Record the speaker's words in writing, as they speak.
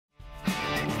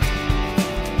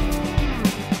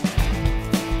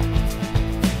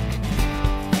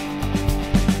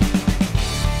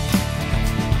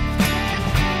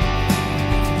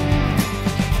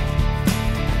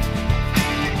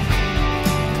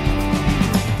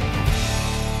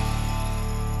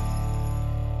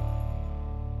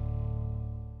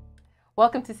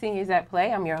Welcome to Seniors at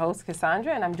Play. I'm your host,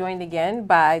 Cassandra, and I'm joined again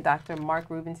by Dr. Marc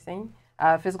Rubenstein,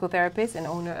 physical therapist and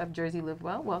owner of Jersey Live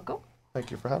Well. Welcome. Thank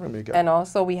you for having me again. And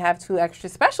also we have two extra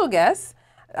special guests,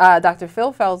 Dr.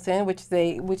 Phil Felton, which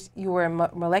you were a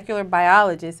molecular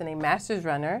biologist and a master's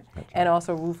runner, and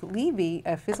also Ruth Levy,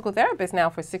 a physical therapist now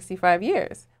for 65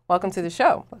 years. Welcome to the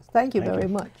show. Thank you very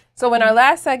much. So in our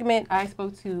last segment, I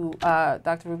spoke to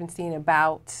Dr. Rubenstein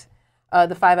about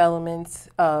the 5 elements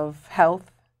of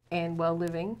health and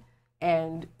well-living,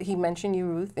 and he mentioned you,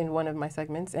 Ruth, in one of my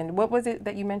segments. And what was it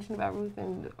that you mentioned about Ruth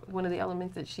and one of the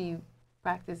elements that she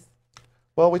practiced?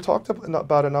 Well, we talked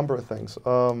about a number of things.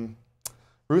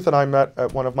 Ruth and I met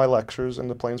at one of my lectures in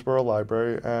the Plainsboro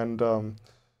Library, and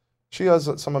she has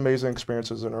some amazing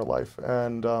experiences in her life.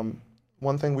 And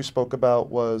one thing we spoke about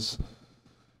was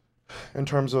in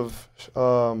terms of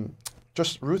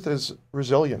just Ruth is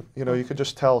resilient. You know, you could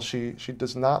just tell she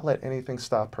does not let anything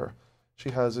stop her. She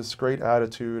has this great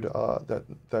attitude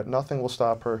that nothing will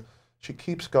stop her. She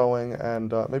keeps going,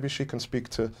 and maybe she can speak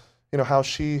to, you know, how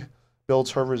she builds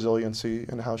her resiliency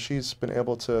and how she's been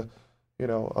able to, you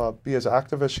know, be as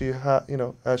active as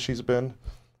as she's been,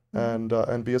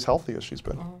 and be as healthy as she's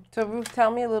been. So Ruth,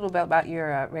 tell me a little bit about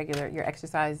your your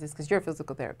exercises, because you're a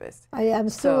physical therapist. I am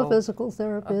still a physical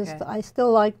therapist. Okay. I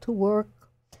still like to work.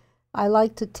 I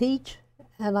like to teach,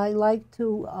 and I like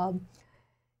to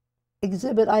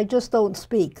exhibit. I just don't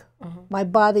speak. My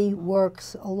body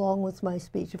works along with my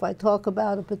speech. If I talk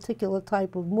about a particular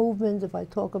type of movement, if I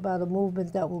talk about a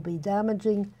movement that will be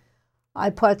damaging,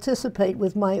 I participate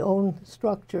with my own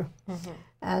structure.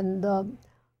 And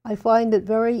I find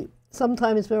it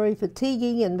sometimes very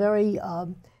fatiguing and very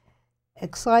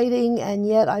exciting, and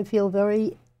yet I feel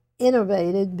very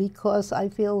innovated because I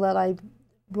feel that I've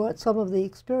brought some of the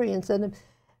experience. And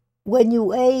when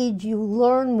you age, you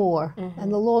learn more,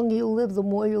 and the longer you live, the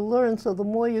more you learn, so the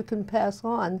more you can pass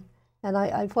on. And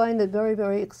I find it very,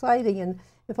 very exciting. And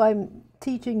if I'm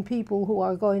teaching people who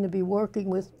are going to be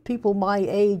working with people my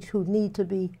age who need to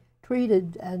be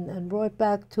treated and brought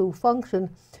back to function,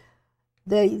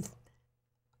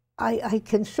 I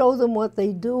can show them what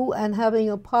they do and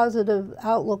having a positive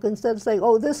outlook instead of saying,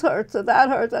 oh, this hurts or that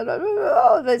hurts,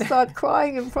 and they start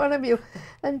crying in front of you.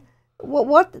 And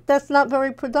that's not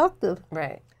very productive.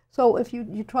 Right. So if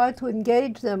you try to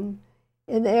engage them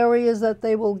in areas that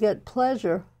they will get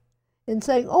pleasure in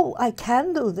saying, oh, I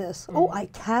can do this, oh, I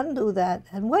can do that,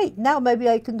 and wait, now maybe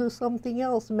I can do something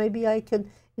else, maybe I can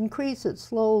increase it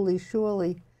slowly,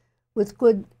 surely, with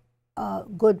good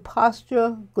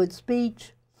posture, good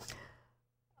speech,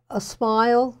 a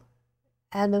smile,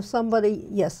 and if somebody,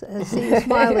 yes, I see you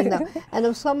smiling now, and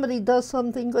if somebody does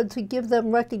something good, to give them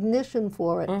recognition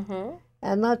for it,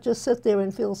 and not just sit there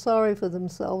and feel sorry for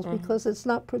themselves, because it's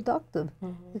not productive.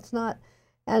 It's not,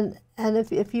 and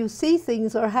if you see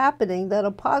things are happening that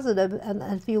are positive, and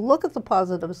if you look at the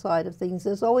positive side of things,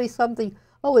 there's always something,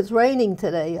 oh, it's raining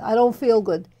today, I don't feel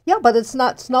good. Yeah, but it's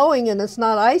not snowing and it's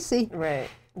not icy. Right.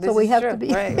 So we have to be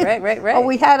right. Oh,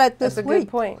 we had it this week. That's a good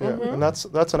point. Yeah, and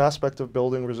that's an aspect of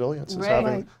building resilience. Is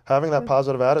having that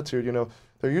positive attitude. You know,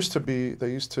 they used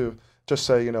to just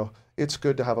say, you know, it's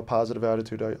good to have a positive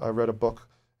attitude. I read a book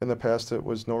in the past. It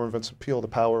was Norman Vincent Peale, The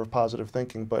Power of Positive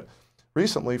Thinking. But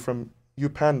recently, from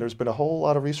UPenn, there's been a whole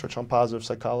lot of research on positive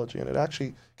psychology, and it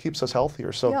actually keeps us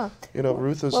healthier. So, you know,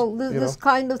 Ruth is this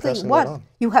kind of thing. What?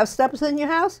 You have steps in your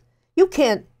house? You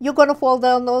can't. You're going to fall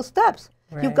down those steps.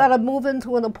 Right. You've got to move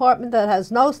into an apartment that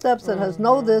has no steps, that has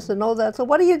no this and no that. So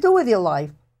what do you do with your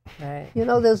life? Right. You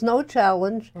know, there's no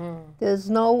challenge. There's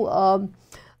no,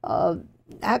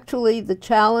 actually the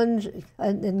challenge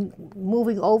in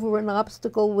moving over an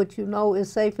obstacle, which you know is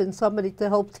safe, in somebody to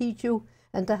help teach you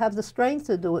and to have the strength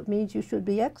to do it, means you should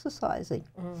be exercising.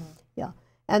 Yeah.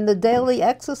 And the daily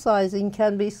exercising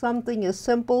can be something as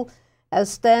simple as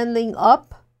standing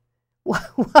up.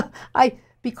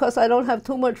 Because I don't have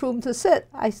too much room to sit,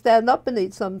 I stand up and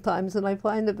eat sometimes, and I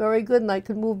find it very good, and I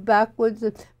can move backwards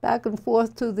and back and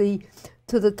forth to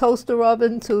the toaster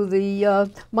oven, to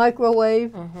the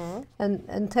microwave,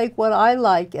 and take what I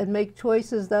like and make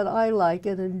choices that I like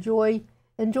and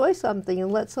enjoy something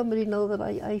and let somebody know that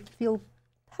I feel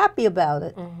happy about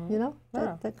it, you know,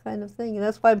 that kind of thing. And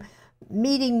that's why I'm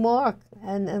meeting Marc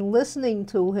and listening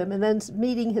to him, and then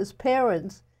meeting his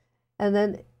parents. And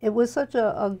then it was such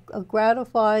a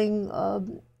gratifying,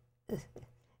 it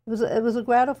was a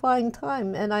gratifying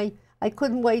time, and I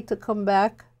couldn't wait to come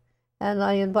back. And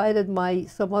I invited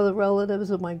some other relatives,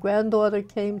 and my granddaughter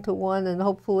came to one, and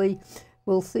hopefully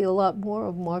we'll see a lot more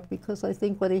of Marc, because I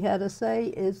think what he had to say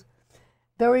is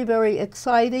very, very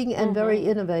exciting and very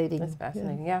innovating. That's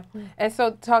fascinating, yeah. And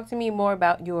so talk to me more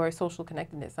about your social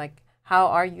connectedness. Like, how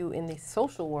are you in the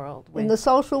social world? In the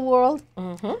social world?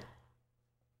 Mm-hmm.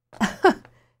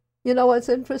 You know what's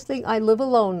interesting? I live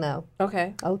alone now.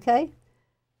 Okay. Okay?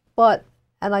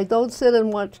 And I don't sit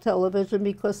and watch television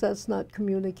because that's not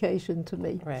communication to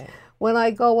me. Right. When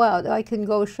I go out, I can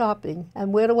go shopping.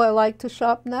 And where do I like to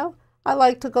shop now? I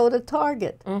like to go to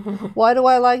Target. Mm-hmm. Why do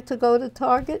I like to go to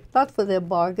Target? Not for their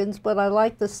bargains, but I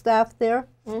like the staff there.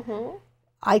 Mm-hmm.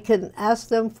 I can ask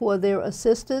them for their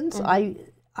assistance. Mm-hmm.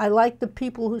 I like the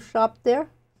people who shop there.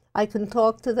 I can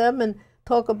talk to them and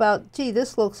talk about, gee,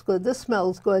 this looks good, this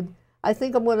smells good. I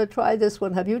think I'm going to try this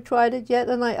one. Have you tried it yet?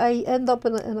 And I end up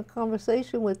in a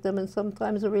conversation with them and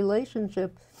sometimes a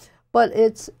relationship. But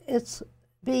it's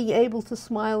being able to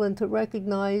smile and to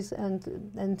recognize,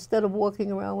 and instead of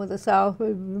walking around with a sour,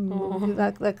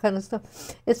 that kind of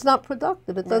stuff, it's not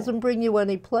productive. It doesn't bring you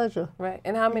any pleasure. Right.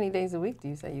 And how many days a week do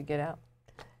you say you get out?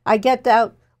 I get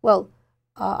out,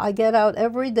 I get out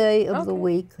every day of the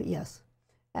week, yes.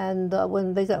 And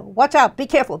when they say, watch out, be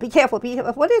careful, be careful, be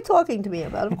careful. What are you talking to me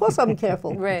about? Of course I'm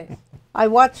careful. Right. I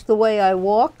watch the way I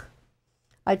walk.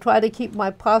 I try to keep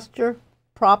my posture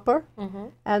proper. Mm-hmm.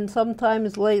 And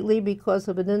sometimes lately, because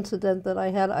of an incident that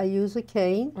I had, I use a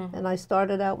cane. Mm-hmm. And I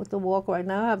started out with the walker. I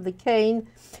now have the cane.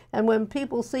 And when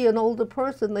people see an older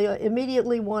person, they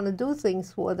immediately want to do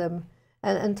things for them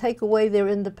and take away their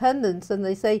independence. And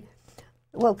they say,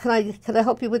 well, can I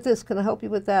help you with this? Can I help you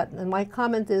with that? And my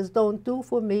comment is, don't do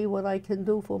for me what I can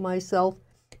do for myself,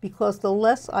 because the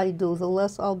less I do, the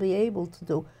less I'll be able to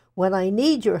do. When I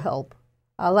need your help,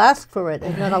 I'll ask for it,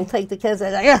 and then I'll take the kids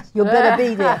and say, yes, you better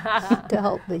be there to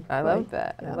help me. I love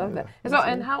that. Yeah. I love that. And so,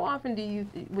 and how often do you,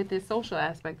 with this social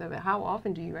aspect of it, how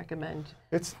often do you recommend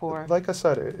for? Like I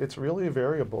said, it's really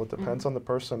variable. It depends on the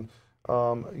person.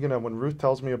 You know, when Ruth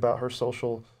tells me about her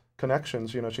social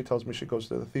connections, you know, she tells me she goes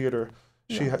to the theater.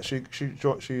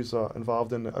 She's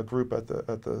involved in a group at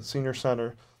the senior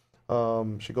center.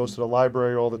 She goes to the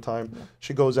library all the time.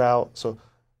 She goes out. So,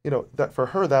 you know, that for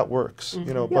her that works.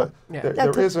 You know, but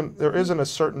there isn't a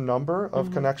certain number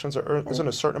of connections. There isn't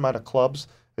a certain amount of clubs.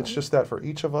 It's just that for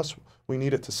each of us, we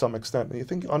need it to some extent. And you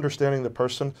think understanding the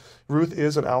person, Ruth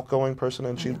is an outgoing person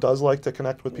and she does like to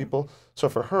connect with people. So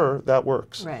for her, that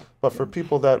works. Right. But for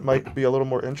people that might be a little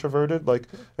more introverted, like,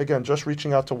 again, just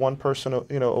reaching out to one person,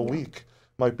 you know, a week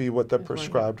might be what they're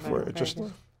prescribed for. It just,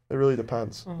 it really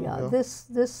depends. Yeah, you know?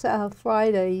 this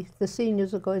Friday, the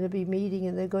seniors are going to be meeting,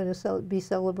 and they're going to be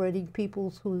celebrating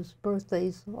people whose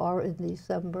birthdays are in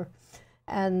December.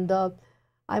 And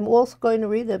I'm also going to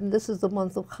read them. This is the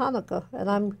month of Hanukkah,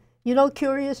 and you know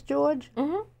Curious George?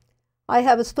 Mm-hmm. I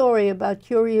have a story about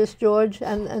Curious George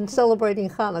and celebrating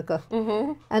Hanukkah,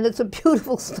 and it's a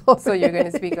beautiful story. So you're going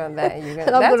to speak on that, and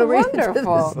and I'm that's read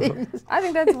wonderful. I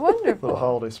think that's wonderful. The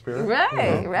holiday spirit.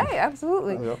 Right, right,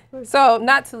 absolutely. Yep. So,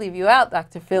 not to leave you out,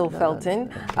 Dr. Phil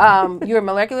Felton, you're a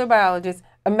molecular biologist,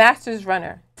 a master's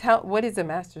runner. What is a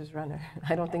master's runner?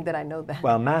 I don't think that I know that.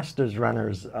 Well, master's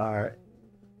runners are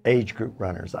age group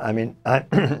runners. I mean,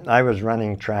 I was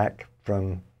running track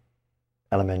from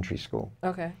elementary school.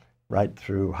 Okay. Right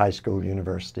through high school,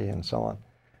 university, and so on.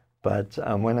 But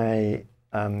when I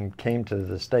came to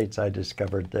the States, I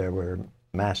discovered there were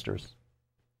masters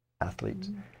athletes.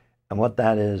 And what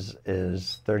that is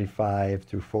 35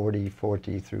 through 40,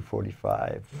 40 through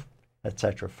 45,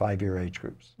 etc., 5-year age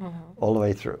groups, all the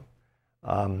way through,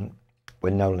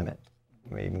 with no limit.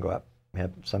 We even go up. We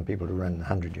have some people who run the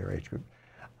 100-year age group.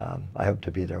 I hope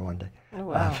to be there one day. Oh,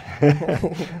 wow.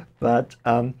 But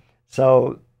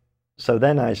so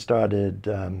then I started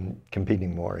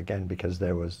competing more again because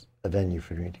there was a venue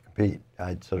for me to compete.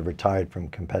 I'd sort of retired from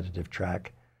competitive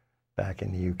track back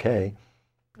in the UK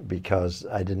because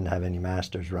I didn't have any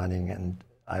masters running, and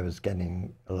I was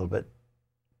getting a little bit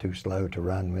too slow to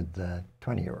run with the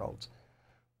 20-year-olds.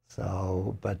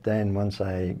 So, but then once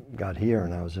I got here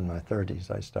and I was in my 30s,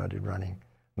 I started running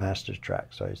masters track.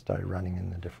 So I started running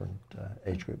in the different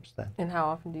age groups then. And how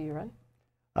often do you run?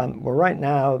 Well, right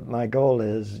now, my goal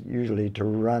is usually to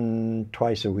run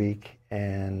twice a week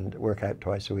and work out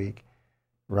twice a week,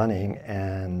 running,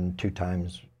 and 2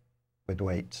 times with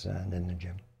weights and in the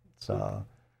gym. So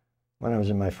when I was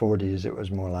in my 40s, it was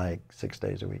more like 6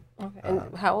 days a week. Okay. And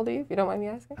how old are you, if you don't mind me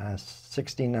asking?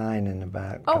 69 in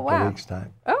about a couple of weeks'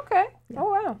 time. Okay. Oh,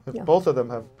 wow. Both of them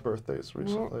have birthdays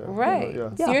recently. Right.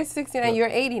 Yeah. So you're 69, you're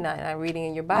 89. I'm reading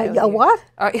in your bio. What?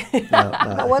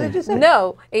 No. What did you say?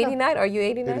 No, 89. Are you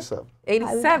 89?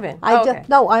 87. 87.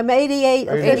 I'm 88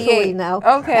 officially now.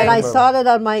 Okay. And I started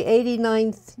on my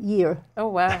 89th year. Oh,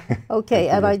 wow. Okay,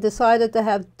 and I decided to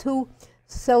have 2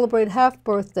 celebrate half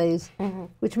birthdays,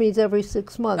 which means every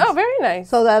 6 months. Oh, very nice.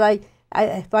 So that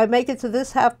if I make it to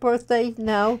this half birthday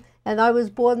now, and I was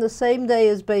born the same day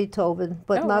as Beethoven,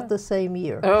 but not the same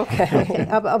year. Okay.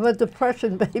 I'm a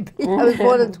depression baby. I was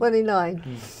born in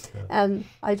 29. And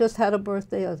I just had a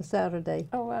birthday on Saturday.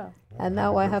 Oh, wow. And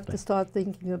now I have to start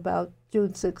thinking about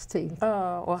June 16th.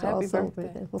 Oh, well, So happy I'll celebrate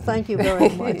birthday. that. Well, thank you very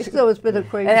much. So it's been a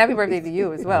crazy And happy birthday to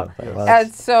you as well. Well,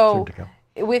 And so, soon to come.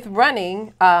 with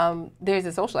running, there's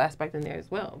a social aspect in there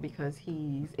as well, because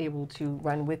he's able to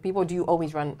run with people. Do you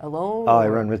always run alone? Oh, I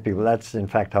run with people. That's in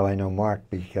fact how I know Mark,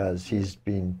 because he's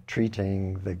been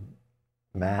treating the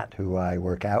Matt who I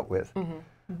work out with.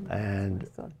 And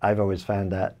I've always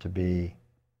found that to be,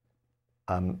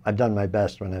 I've done my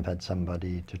best when I've had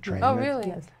somebody to train Oh, with. really?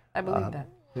 Yes. I believe that.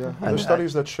 Yeah, there's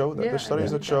studies that show that. Yeah, There's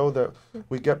studies that show that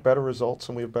we get better results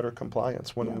and we have better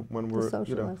compliance when we're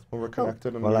social when we're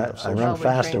connected and Well, we I have social. run we're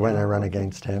faster training. when I run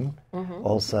against him.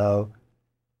 Also,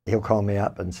 he'll call me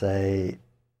up and say,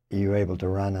 "Are you able to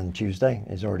run on Tuesday?"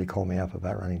 He's already called me up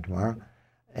about running tomorrow,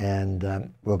 and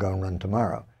we'll go and run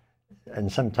tomorrow. And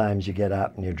sometimes you get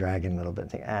up and you're dragging a little bit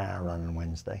and think, I'll run on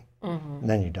Wednesday. And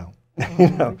then you don't. You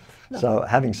know? So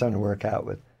having someone to work out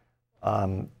with.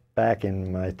 Back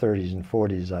in my 30s and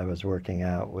 40s, I was working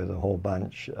out with a whole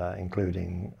bunch,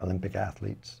 including Olympic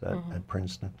athletes at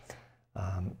Princeton.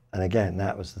 And again,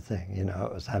 that was the thing, you know,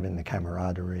 it was having the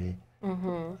camaraderie.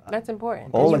 That's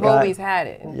important. All You've the guy- always had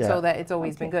it, and Yeah. so that it's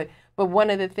always been good. But one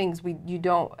of the things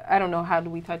I don't know, how do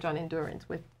we touch on endurance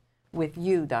with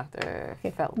you, Dr.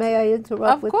 Felton? May I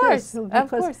interrupt Of with course, this? of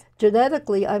Because course.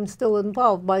 genetically, I'm still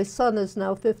involved. My son is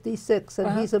now 56,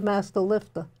 and he's a master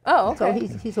lifter. Oh, So okay.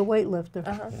 he's a weightlifter,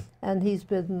 and he's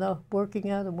been working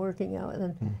out and working out.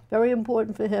 And very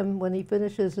important for him, when he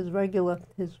finishes his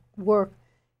work,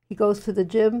 he goes to the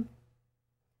gym,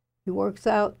 he works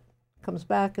out, comes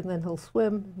back, and then he'll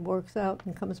swim, works out,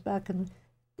 and comes back, and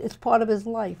it's part of his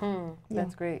life.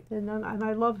 That's great. And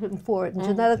I love him for it. And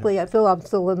genetically, I feel I'm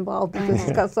still involved because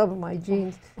he's got some of my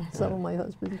genes, some of my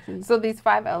husband's genes. So these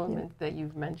 5 elements that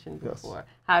you've mentioned before,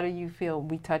 how do you feel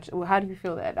how do you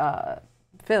feel that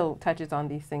Phil touches on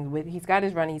these things? He's got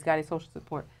his running, he's got his social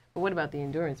support, but what about the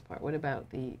endurance part? What about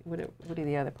what are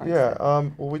the other parts? Yeah,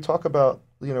 well, we talk about,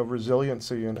 you know,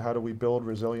 resiliency and how do we build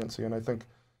resiliency, and I think,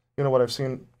 you know, what I've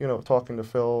seen, you know, talking to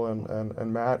Phil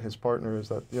and Matt, his partner, is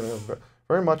that, you know,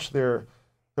 very much they're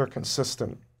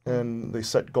consistent and they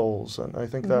set goals, and I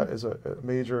think that is a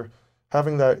major,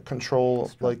 having that control,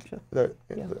 like that,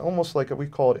 almost like we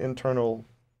call it internal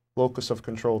locus of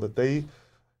control, that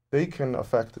they can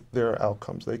affect their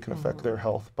outcomes, they can affect their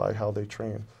health by how they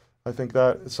train. I think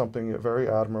that is something very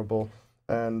admirable,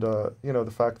 and you know,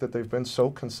 the fact that they've been so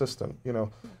consistent. You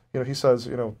know, he says,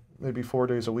 you know, maybe 4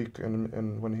 days a week,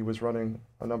 and when he was running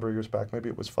a number of years back, maybe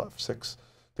it was 5-6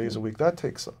 days a week. That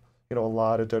takes, you know, a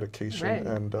lot of dedication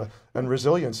and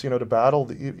resilience, you know, to battle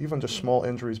even just small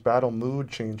injuries, battle mood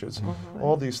changes,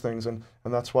 all these things, and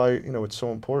that's why, you know, it's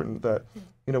so important that,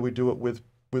 you know, we do it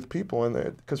with people,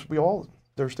 and because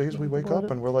there's days we wake up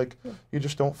and we're like, you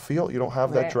just don't feel it, you don't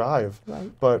have that drive,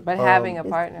 but having a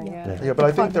partner, but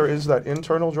I think there is that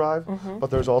internal drive, but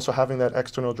there's also having that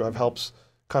external drive helps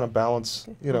kind of balance,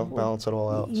 you know, balance it all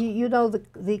out. You know,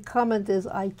 the comment is,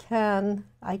 I can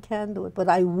do it, but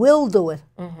I will do it.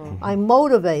 I'm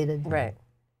motivated. Right.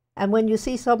 And when you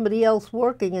see somebody else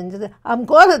working, and you say, I'm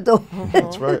going to do it.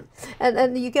 That's right.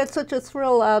 and you get such a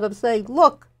thrill out of saying,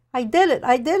 look, I did it,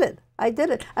 I did it, I did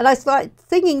it. And I start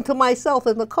thinking to myself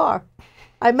in the car,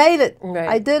 I made it,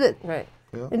 I did it. Right.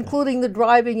 Yeah. Including the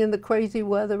driving in the crazy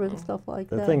weather and stuff like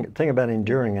that. The thing about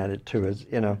enduring at it too is,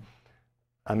 you know,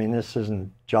 I mean, this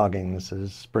isn't jogging, this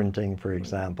is sprinting, for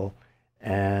example.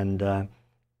 And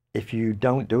if you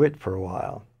don't do it for a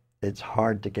while, it's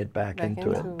hard to get back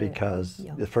into it, because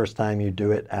the first time you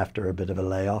do it after a bit of a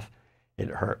layoff, it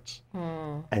hurts.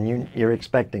 And you're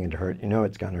expecting it to hurt. You know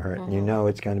it's going to hurt. And you know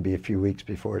it's going to be a few weeks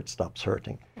before it stops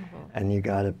hurting. And you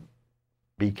got to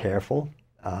be careful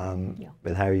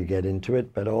with how you get into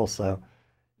it, but also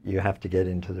you have to get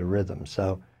into the rhythm.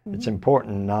 So it's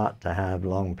important not to have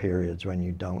long periods when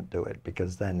you don't do it,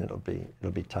 because then it'll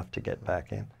be tough to get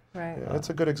back in. Right. Yeah,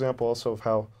 it's a good example also of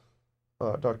how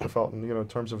Dr. Felton, you know, in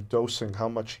terms of dosing, how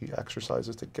much he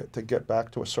exercises to get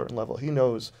back to a certain level. He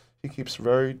knows, he keeps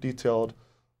very detailed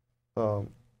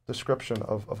description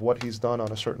of what he's done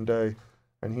on a certain day,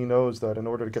 and he knows that in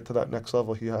order to get to that next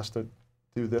level, he has to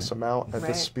do this amount at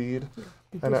this speed.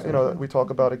 And you know, we talk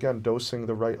about, again, dosing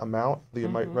the right amount, the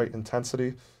right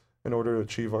intensity, in order to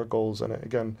achieve our goals. And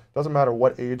again, doesn't matter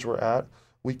what age we're at,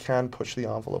 we can push the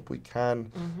envelope. We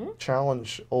can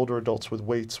challenge older adults with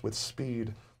weights, with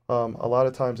speed. A lot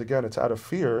of times, again, it's out of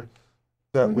fear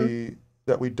that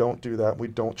we don't do that. We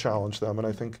don't challenge them. And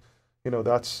I think,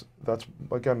 that's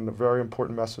again a very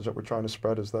important message that we're trying to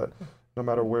spread, is that no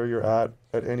matter where you're at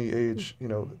any age,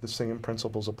 the same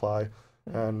principles apply,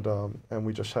 and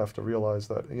we just have to realize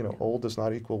that old does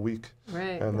not equal weak,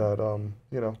 right. and that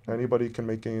anybody can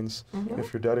make gains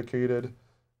if you're dedicated,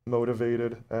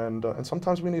 motivated, and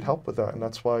sometimes we need help with that, and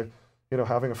that's why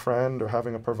having a friend or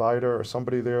having a provider or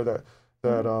somebody there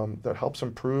that helps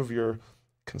improve your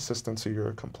consistency,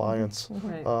 your compliance,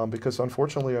 Right. because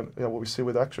unfortunately, what we see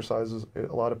with exercise is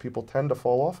a lot of people tend to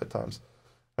fall off at times,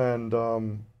 and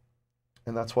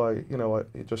that's why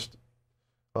just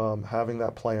having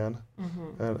that plan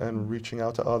and reaching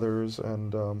out to others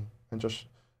and just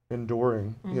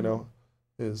enduring,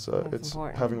 is it's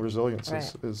important. having resilience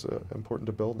Right. is important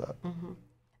to build that.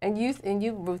 And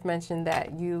you Ruth mentioned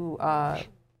that you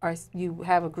you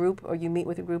have a group, or you meet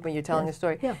with a group and you're telling a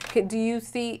story. Yeah. Do you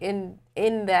see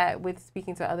in that, with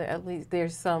speaking to other athletes,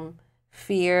 there's some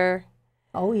fear?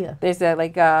 Oh, yeah. There's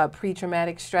that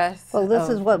pre-traumatic stress. Well, this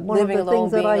is one of living the alone,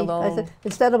 things that being I alone. said.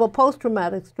 Instead of a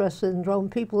post-traumatic stress syndrome,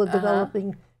 people are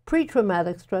developing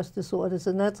pre-traumatic stress disorders,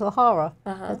 and that's a horror.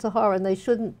 That's a horror, and they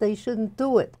shouldn't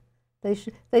do it.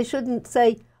 They shouldn't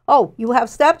say, "Oh, you have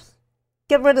steps?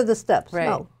 Get rid of the steps." Right.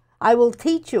 No, I will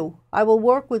teach you. I will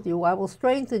work with you. I will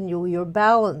strengthen you, your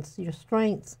balance, your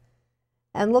strengths,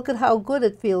 and look at how good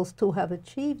it feels to have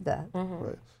achieved that.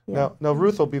 Right. Yeah. Now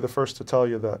Ruth will be the first to tell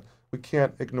you that we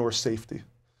can't ignore safety.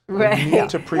 Right. We need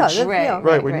to preach. We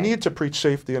Right. need to preach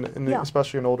safety, and Yeah.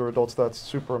 especially in older adults, that's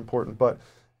super important. But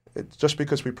just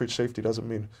because we preach safety doesn't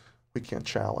mean we can't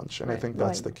challenge. And I think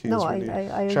that's the key. No, is we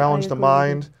I need challenge the agree with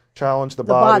you. mind, challenge the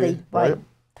body, body, right. right?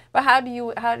 But how do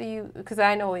you, because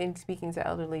I know in speaking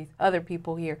to other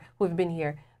people here who have been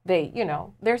here, there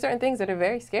are certain things that are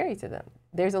very scary to them.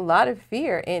 There's a lot of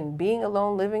fear in being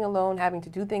alone, living alone, having to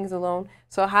do things alone.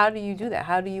 So how do you do that?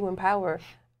 How do you empower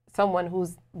someone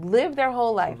who's lived their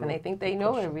whole life and they think they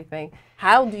know everything?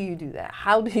 How do you do that?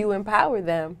 How do you empower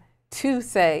them to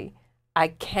say, I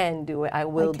can do it, I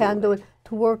will do it?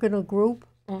 To work in a group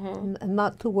and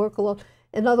not to work alone.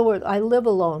 In other words, I live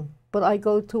alone, but I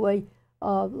go to a,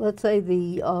 let's say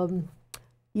the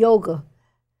yoga,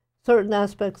 certain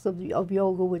aspects of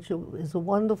yoga, which is a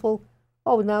wonderful.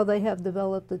 Oh, now they have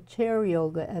developed a chair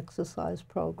yoga exercise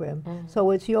program.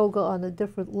 So it's yoga on a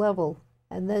different level.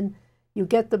 And then you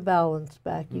get the balance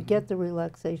back, you get the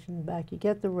relaxation back, you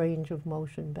get the range of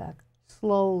motion back,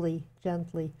 slowly,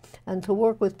 gently. And to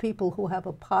work with people who have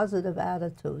a positive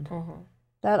attitude.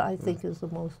 That, I think, is the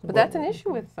most important. But that's an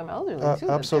issue with some elderly, too.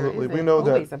 Absolutely. We know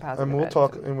that, and we'll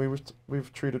talk, and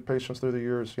we've treated patients through the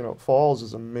years. Falls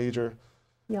is a major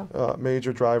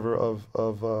major driver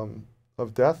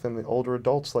of death in the older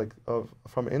adults,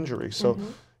 from injury. So,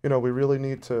 we really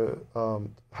need to,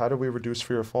 how do we reduce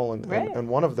fear of falling? Right. And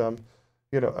one of them,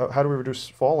 how do we reduce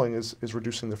falling is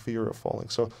reducing the fear of falling.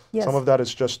 So Yes. some of that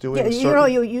is just doing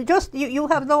you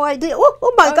have no idea.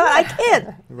 Oh my God, I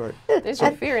can't. Right. There's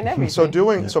no fear in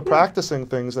everything. So practicing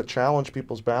things that challenge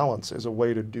people's balance is a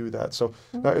way to do that. So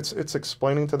it's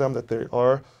explaining to them that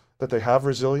they have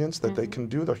resilience, that they can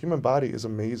do. The human body is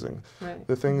amazing. Right.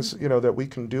 The things that we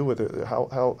can do with it,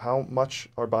 how much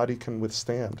our body can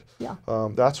withstand. Yeah.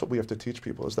 That's what we have to teach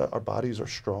people, is that our bodies are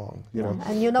strong. And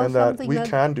and that something we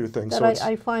can do things. that So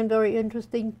I find very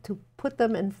interesting, to put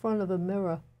them in front of a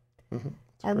mirror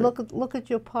and look at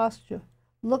your posture,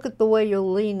 look at the way you're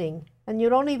leaning, and you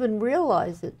don't even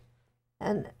realize it,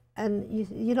 and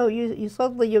you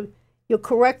suddenly you're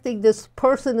correcting this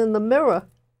person in the mirror,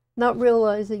 not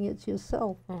realizing it's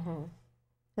yourself.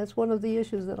 That's one of the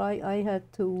issues that I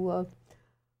had to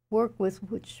work with,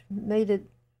 which made it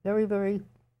very, very,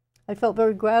 I felt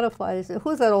very gratified. I said,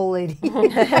 who's that old lady?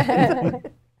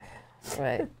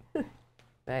 Right.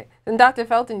 Right. And Dr.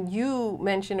 Felton, you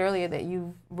mentioned earlier that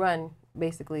you've run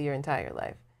basically your entire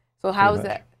life. So how is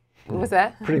that? What was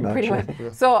that? Pretty much.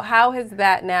 Yeah. So how has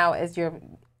that now, as you're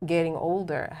getting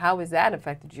older, how has that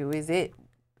affected you? Is it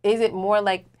more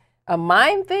like a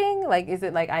mind thing? Is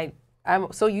it like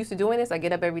I'm so used to doing this, I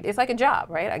get up every day. It's like a job,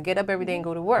 right? I get up every day and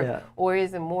go to work. Yeah. Or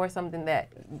is it more something that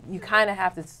you kind of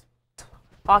have to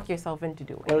talk yourself into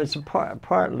doing? Well, it's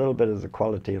a little bit of the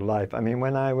quality of life. I mean,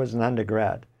 when I was an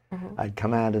undergrad, I'd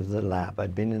come out of the lab.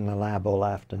 I'd been in the lab all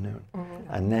afternoon.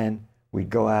 And then we'd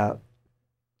go out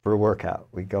for a workout.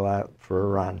 We'd go out for a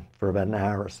run for about an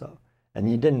hour or so.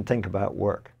 And you didn't think about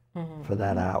work for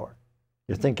that hour.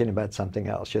 You're thinking about something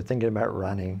else. You're thinking about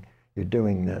running. You're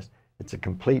doing this. It's a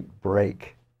complete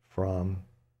break from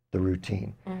the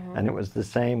routine. And it was the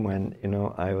same when,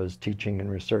 I was teaching and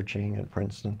researching at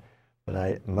Princeton.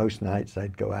 But most nights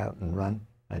I'd go out and run.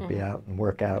 I'd be out and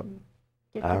work out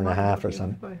hour and a half or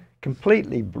something.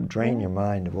 Completely drain your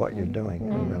mind of what you're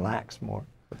doing and relax more.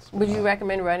 Would you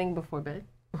recommend running before bed?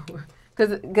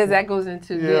 Because that goes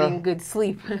into getting good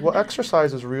sleep. Well,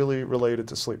 exercise is really related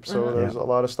to sleep. So there's a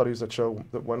lot of studies that show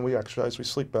that when we exercise, we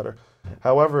sleep better.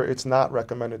 However, it's not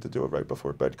recommended to do it right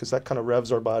before bed because that kind of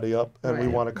revs our body up, and we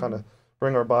want to kind of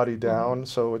bring our body down.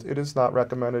 So it is not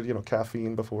recommended, you know,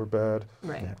 caffeine before bed,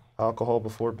 alcohol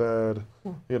before bed,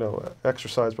 you know,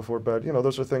 exercise before bed. You know,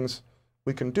 those are things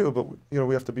we can do, but, you know,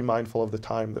 we have to be mindful of the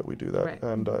time that we do that.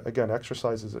 And again,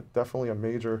 exercise is definitely a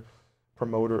major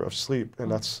promoter of sleep,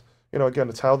 and that's, you know, again,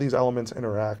 it's how these elements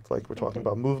interact, like we're talking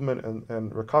about movement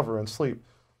and recover and sleep.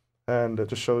 And it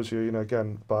just shows you, you know,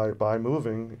 again, by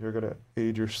moving, you're going to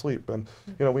aid your sleep. And,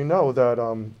 you know, we know that,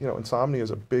 you know, insomnia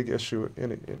is a big issue.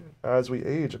 As we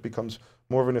age, it becomes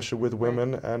more of an issue with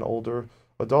women and older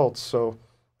adults. So,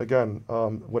 again,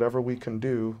 whatever we can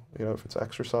do, you know, if it's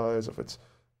exercise, if it's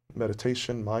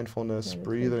meditation, mindfulness,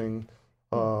 breathing,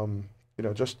 you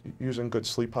know, just using good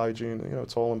sleep hygiene, you know,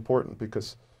 it's all important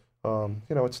because, you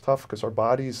know, it's tough because our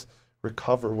bodies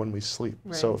recover when we sleep.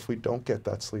 So if we don't get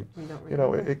that sleep, you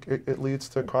know, it leads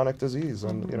to chronic disease,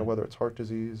 and you know, whether it's heart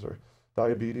disease or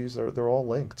diabetes, they're all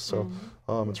linked. So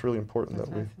it's really important that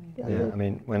we. I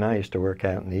mean, when I used to work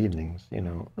out in the evenings, you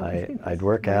know, I'd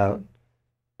work out,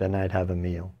 then I'd have a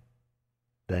meal,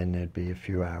 then it'd be a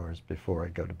few hours before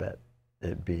I'd go to bed.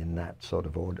 It'd be in that sort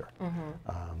of order.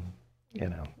 You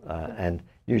know, and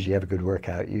usually have a good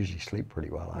workout, usually sleep pretty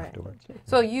well afterwards.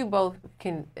 So you both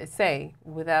can say,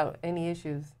 without any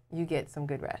issues, you get some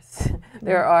good rest.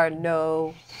 There are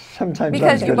no... Sometimes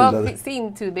because you both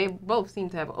they both seem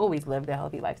to have always lived a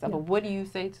healthy lifestyle. But what do you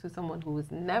say to someone who has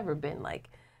never been like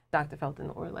Dr.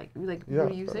 Felton, or like what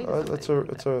do you say to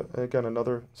somebody? It's again,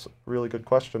 another really good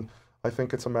question. I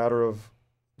think it's a matter of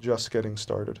just getting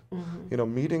started. You know,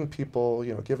 meeting people,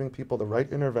 you know, giving people the right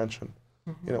intervention,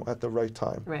 you know, at the right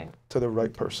time, to the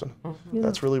right person.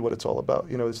 That's really what it's all about.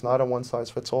 You know, it's not a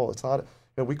one-size-fits-all. It's not, you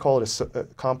know, we call it a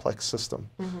complex system.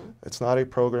 It's not a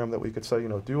program that we could say, you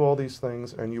know, do all these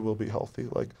things and you will be healthy.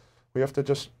 Like, we have to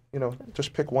just, you know,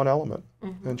 just pick one element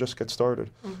and just get started.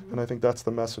 And I think that's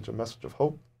the message, a message of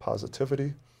hope,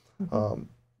 positivity,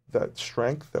 that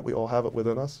strength that we all have it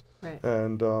within us,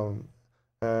 and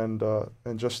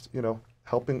just, you know,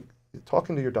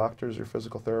 talking to your doctors, your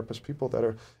physical therapists, people that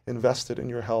are invested in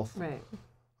your health,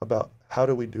 about how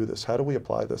do we do this? How do we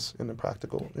apply this in a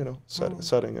practical, you know,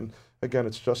 setting? And again,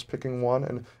 it's just picking one,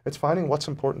 and it's finding what's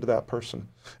important to that person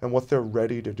and what they're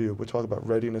ready to do. We talk about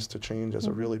readiness to change as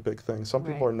a really big thing. Some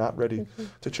people are not ready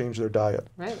to change their diet.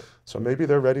 So maybe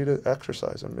they're ready to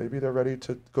exercise, and maybe they're ready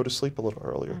to go to sleep a little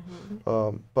earlier.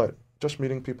 But just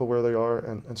meeting people where they are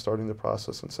and starting the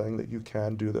process and saying that you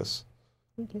can do this.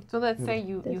 So let's say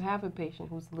you have a patient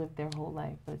who's lived their whole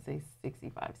life, let's say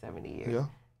 65, 70 years,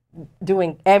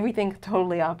 doing everything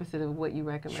totally opposite of what you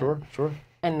recommend. Sure.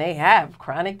 And they have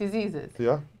chronic diseases.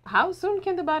 How soon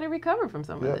can the body recover from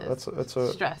some of this?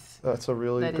 That's stress. That's a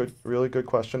really good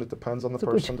question. It depends on the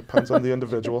person, depends on the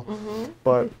individual.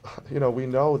 But you know, we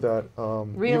know that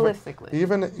realistically,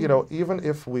 even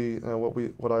if we,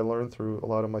 what I learned through a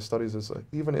lot of my studies is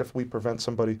even if we prevent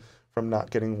somebody from not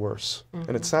getting worse,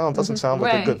 and it doesn't sound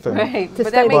like a good thing,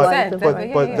 but that makes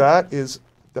sense.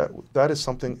 But that is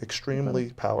something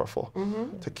extremely powerful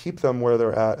to keep them where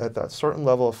they're at that certain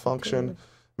level of function.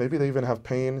 Maybe they even have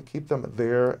pain. Keep them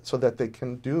there so that they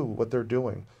can do what they're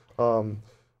doing.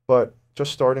 But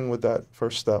just starting with that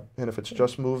first step, and if it's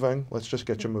just moving, let's just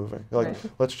get you moving. Like,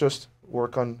 let's just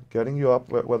work on getting you up,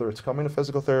 whether it's coming to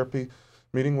physical therapy,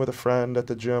 meeting with a friend at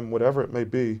the gym, whatever it may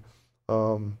be.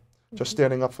 Just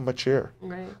standing up from a chair,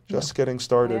 just getting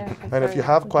started. And if you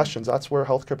have questions, that's where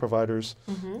healthcare providers,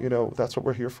 you know, that's what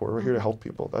we're here for. We're here to help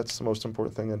people. That's the most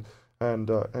important thing, and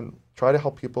try to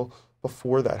help people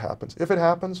before that happens. If it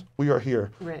happens, we are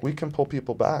here. We can pull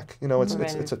people back. You know,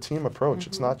 it's a team approach.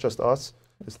 It's not just us.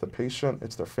 It's the patient.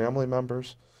 It's their family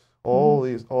members. All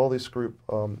these group.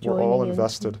 We're all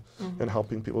invested in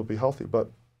helping people be healthy.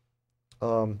 But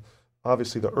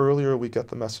obviously, the earlier we get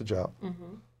the message out.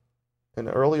 And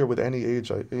earlier with any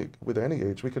age,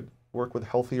 we could work with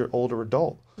healthier older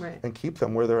adult and keep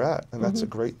them where they're at, and that's a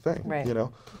great thing, you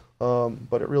know.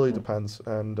 But it really depends,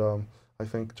 and I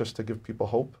think just to give people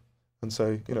hope and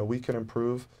say, you know, we can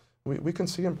improve. We can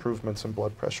see improvements in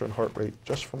blood pressure and heart rate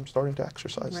just from starting to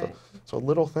exercise. So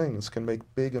little things can make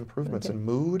big improvements in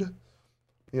mood,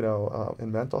 you know,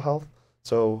 in mental health.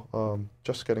 So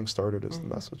just getting started is the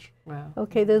message.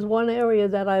 Okay, there's one area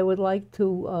that I would like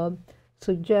to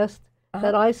suggest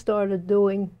that I started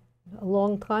doing a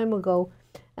long time ago,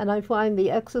 And I find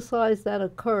the exercise that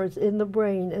occurs in the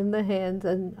brain, in the hands,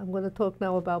 and I'm going to talk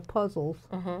now about puzzles,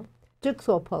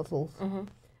 jigsaw puzzles.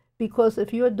 Because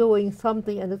if you're doing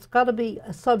something, and it's got to be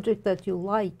a subject that you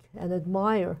like and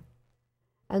admire,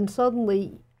 and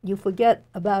suddenly you forget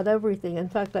about everything. In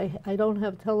fact, I don't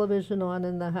have television on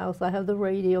in the house. I have the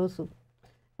radios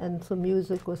and some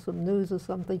music or some news or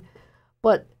something.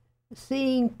 But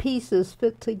seeing pieces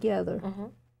fit together,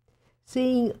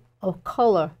 seeing a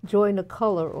color join a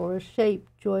color or a shape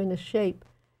join a shape,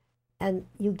 and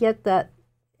you get that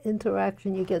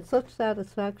interaction. You get such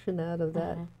satisfaction out of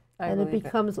that. And it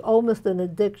becomes almost an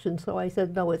addiction. So I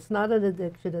said, no, it's not an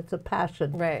addiction, it's a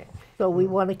passion. Right. So we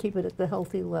want to keep it at the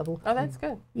healthy level. Oh, that's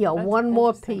good. Yeah, that's one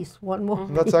more piece, one more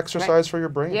And that's exercise for your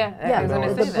brain. Yeah,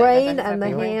 yeah, the brain and the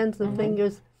hands and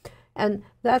fingers. And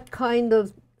that kind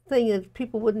of thing that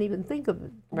people wouldn't even think of.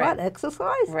 What,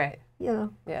 exercise? Right. You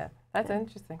know. Yeah, that's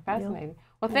interesting, fascinating.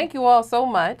 Well, thank you all so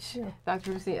much.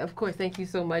 Dr. Rubenstein, of course, thank you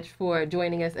so much for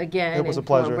joining us again. It was a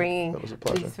pleasure. For bringing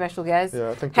these special guests. Yeah,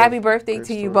 I think happy birthday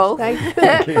to you both.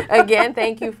 Thank you. Again,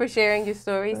 thank you for sharing your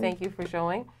stories. Thank you for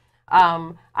showing.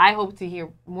 I hope to hear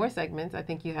more segments. I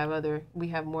think we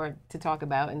have more to talk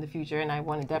about in the future, and I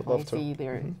want to definitely see you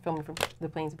there filming from the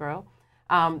Plainsboro.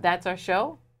 That's our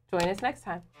show. Join us next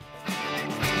time.